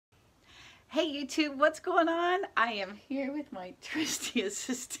Hey YouTube, what's going on? I am here with my trusty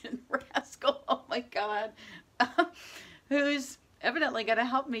assistant, Rascal, oh my God, who's evidently going to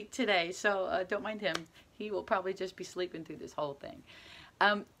help me today, so don't mind him. He will probably just be sleeping through this whole thing.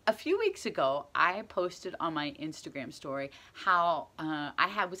 A few weeks ago, I posted on my Instagram story how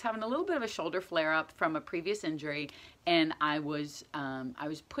I was having a little bit of a shoulder flare-up from a previous injury, and I was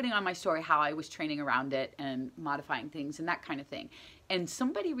putting on my story how I was training around it and modifying things and that kind of thing. And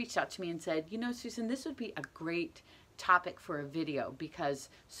somebody reached out to me and said, you know, Susan, this would be a great topic for a video because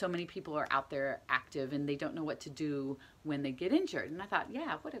so many people are out there active and they don't know what to do when they get injured. And I thought,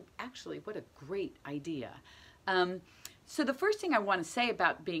 yeah, what a great idea. So the first thing I want to say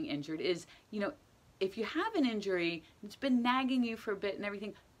about being injured is, you know, if you have an injury, it's been nagging you for a bit and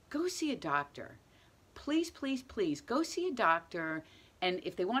everything, go see a doctor. Please, please, please go see a doctor. And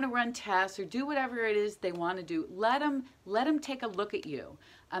if they want to run tests or do whatever it is they want to do, let them take a look at you.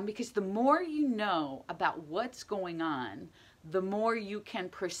 Because the more you know about what's going on, the more you can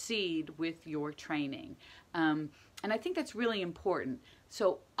proceed with your training. And I think that's really important.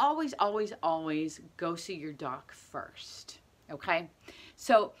 So always, always, always go see your doc first, okay?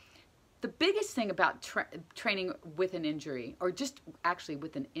 So the biggest thing about training with an injury, or just actually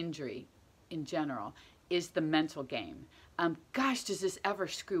with an injury in general, is the mental game. Gosh, does this ever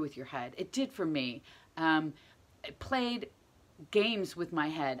screw with your head? It did for me. I played games with my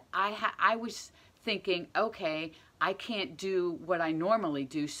head. I was thinking, okay, I can't do what I normally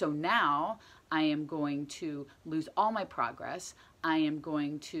do, so now I am going to lose all my progress. I am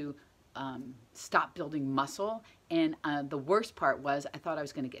going to stop building muscle. And the worst part was I thought I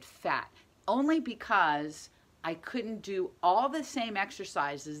was going to get fat, only because I couldn't do all the same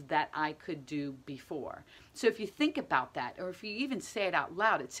exercises that I could do before. So if you think about that, or if you even say it out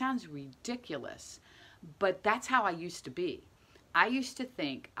loud, it sounds ridiculous, but that's how I used to be. I used to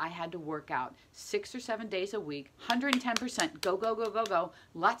think I had to work out 6 or 7 days a week, 110%, go, go, go, go, go,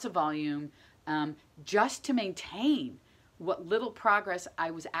 lots of volume, just to maintain what little progress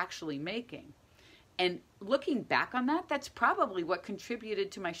I was actually making. And looking back on that, that's probably what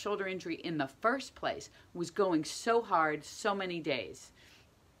contributed to my shoulder injury in the first place, was going so hard so many days.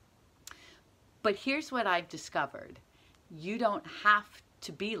 But here's what I've discovered. You don't have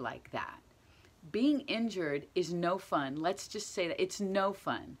to be like that. Being injured is no fun. Let's just say that it's no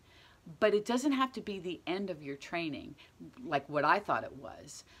fun. But it doesn't have to be the end of your training, like what I thought it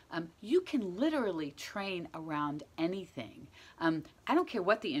was. You can literally train around anything. I don't care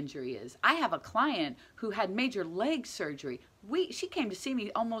what the injury is. I have a client who had major leg surgery. She came to see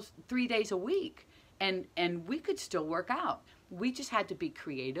me almost 3 days a week, and we could still work out. We just had to be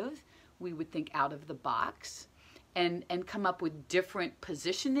creative. We would think out of the box and come up with different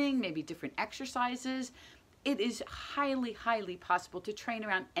positioning, maybe different exercises. It is highly, highly possible to train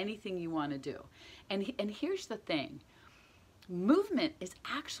around anything you want to do. And here's the thing. Movement is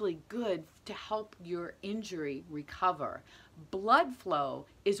actually good to help your injury recover. Blood flow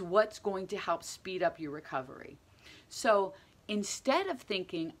is what's going to help speed up your recovery. So instead of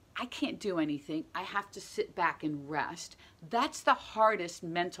thinking, I can't do anything, I have to sit back and rest, that's the hardest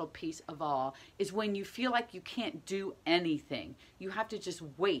mental piece of all, is when you feel like you can't do anything. You have to just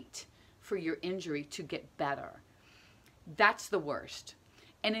wait for your injury to get better. That's the worst.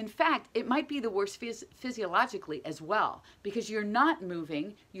 And in fact, it might be the worst physiologically as well, because you're not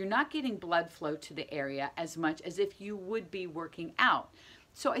moving, you're not getting blood flow to the area as much as if you would be working out.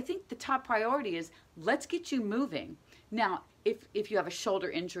 So I think the top priority is, let's get you moving. Now, if you have a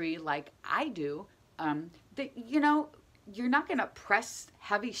shoulder injury like I do, you know, you're not going to press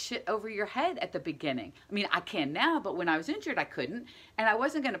heavy shit over your head at the beginning. I mean, I can now, but when I was injured, I couldn't. And I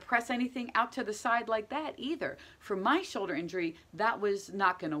wasn't going to press anything out to the side like that either. For my shoulder injury, that was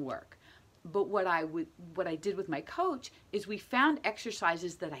not going to work. But what I did with my coach is we found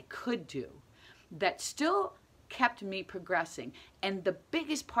exercises that I could do that still kept me progressing. And the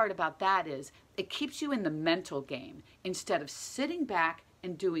biggest part about that is it keeps you in the mental game. Instead of sitting back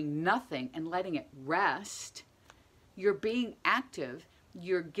and doing nothing and letting it rest, you're being active,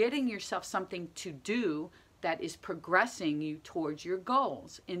 you're getting yourself something to do that is progressing you towards your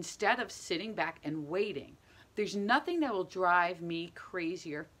goals instead of sitting back and waiting. There's nothing that will drive me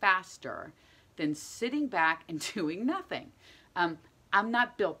crazier faster than sitting back and doing nothing. I'm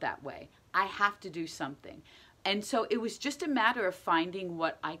not built that way. I have to do something. And so it was just a matter of finding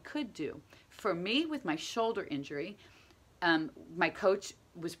what I could do. For me, with my shoulder injury, my coach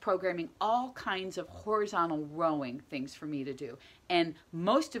was programming all kinds of horizontal rowing things for me to do. And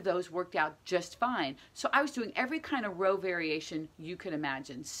most of those worked out just fine. So I was doing every kind of row variation you could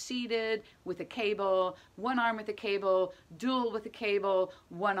imagine. Seated with a cable, one arm with a cable, dual with a cable,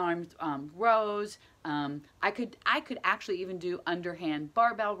 one arm rows. I could actually even do underhand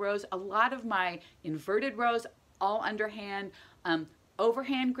barbell rows. A lot of my inverted rows, all underhand.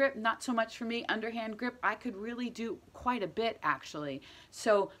 Overhand grip, not so much for me. Underhand grip, I could really do quite a bit actually.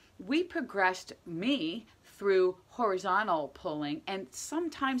 So we progressed me through horizontal pulling, and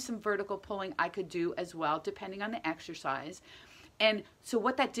sometimes some vertical pulling I could do as well, depending on the exercise. And so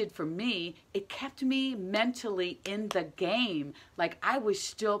what that did for me, it kept me mentally in the game, like I was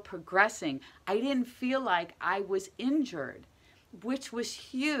still progressing. I didn't feel like I was injured, which was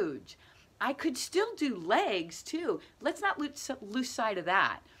huge. I could still do legs too. Let's not lose sight of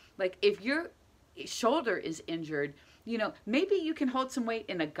that. Like if your shoulder is injured, you know, maybe you can hold some weight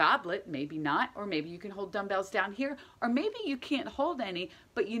in a goblet, maybe not, or maybe you can hold dumbbells down here, or maybe you can't hold any,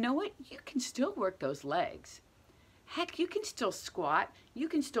 but you know what? You can still work those legs. Heck, you can still squat. You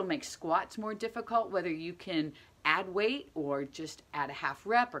can still make squats more difficult, whether you can add weight or just add a half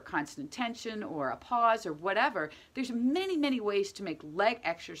rep or constant tension or a pause or whatever. There's many, many ways to make leg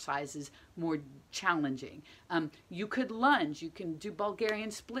exercises more challenging. You could lunge. You can do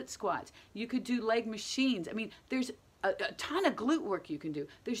Bulgarian split squats. You could do leg machines. I mean, there's a ton of glute work you can do.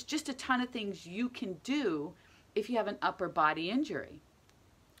 There's just a ton of things you can do if you have an upper body injury,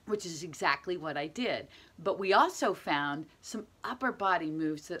 which is exactly what I did. But we also found some upper body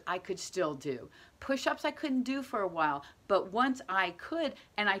moves that I could still do. Push-ups I couldn't do for a while, but once I could,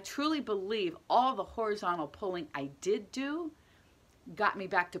 and I truly believe all the horizontal pulling I did do got me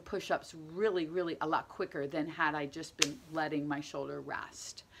back to push-ups really, really a lot quicker than had I just been letting my shoulder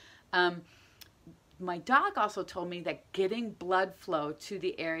rest. My doc also told me that getting blood flow to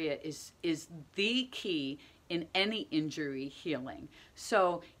the area is the key in any injury healing.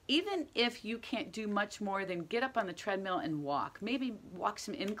 So even if you can't do much more than get up on the treadmill and walk, maybe walk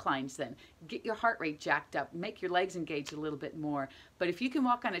some inclines then, get your heart rate jacked up, make your legs engage a little bit more. But if you can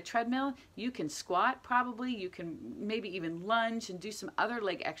walk on a treadmill, you can squat probably, you can maybe even lunge and do some other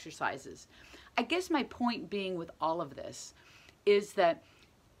leg exercises. I guess my point being with all of this is that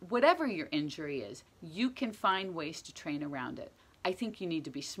whatever your injury is, you can find ways to train around it. I think you need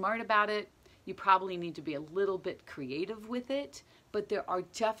to be smart about it. You probably need to be a little bit creative with it, but there are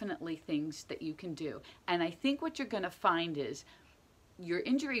definitely things that you can do. And I think what you're going to find is your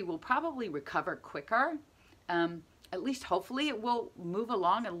injury will probably recover quicker. At least hopefully it will move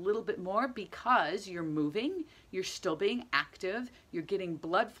along a little bit more because you're moving, you're still being active, you're getting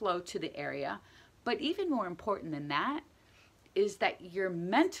blood flow to the area. But even more important than that is that you're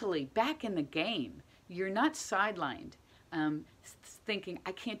mentally back in the game. You're not sidelined, thinking,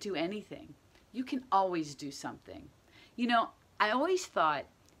 I can't do anything. You can always do something. You know, I always thought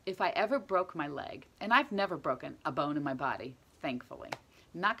if I ever broke my leg, and I've never broken a bone in my body, thankfully,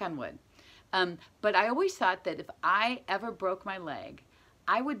 knock on wood. But I always thought that if I ever broke my leg,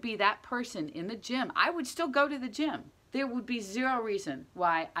 I would be that person in the gym. I would still go to the gym. There would be zero reason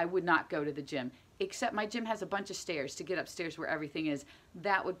why I would not go to the gym, except my gym has a bunch of stairs to get upstairs where everything is.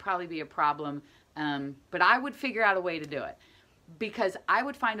 That would probably be a problem, but I would figure out a way to do it, because I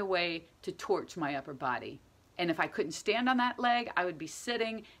would find a way to torch my upper body. And if I couldn't stand on that leg, I would be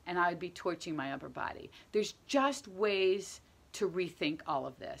sitting and I would be torching my upper body. There's just ways to rethink all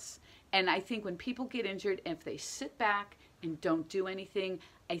of this. And I think when people get injured, if they sit back and don't do anything,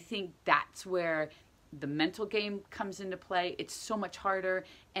 I think that's where the mental game comes into play. It's so much harder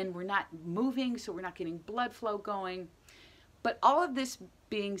and we're not moving, so we're not getting blood flow going. But all of this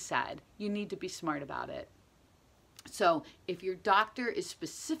being said, you need to be smart about it. So if your doctor is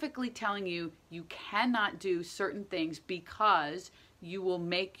specifically telling you you cannot do certain things because you will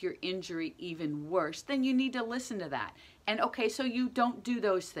make your injury even worse, then you need to listen to that. And okay, so you don't do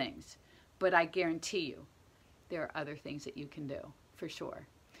those things, but I guarantee you there are other things that you can do for sure.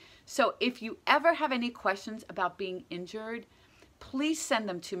 So if you ever have any questions about being injured, please send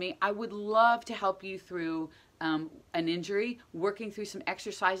them to me. I would love to help you through an injury, working through some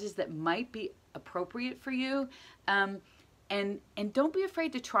exercises that might be appropriate for you. And don't be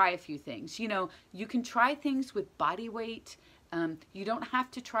afraid to try a few things. You know, you can try things with body weight. You don't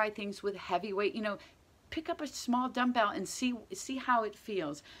have to try things with heavy weight. You know, pick up a small dumbbell and see how it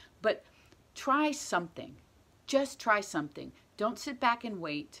feels. But try something. Just try something. Don't sit back and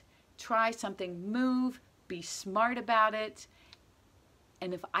wait. Try something. Move. Be smart about it.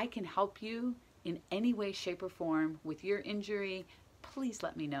 And if I can help you in any way, shape, or form with your injury, please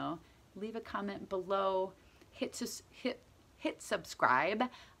let me know. Leave a comment below. Hit hit subscribe.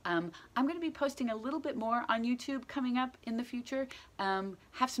 I'm going to be posting a little bit more on YouTube coming up in the future.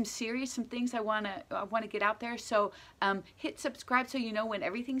 Have some series, some things I want to get out there. So hit subscribe so you know when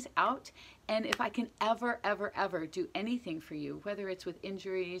everything's out. And if I can ever do anything for you, whether it's with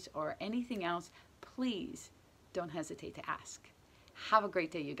injuries or anything else, please don't hesitate to ask. Have a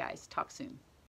great day, you guys. Talk soon.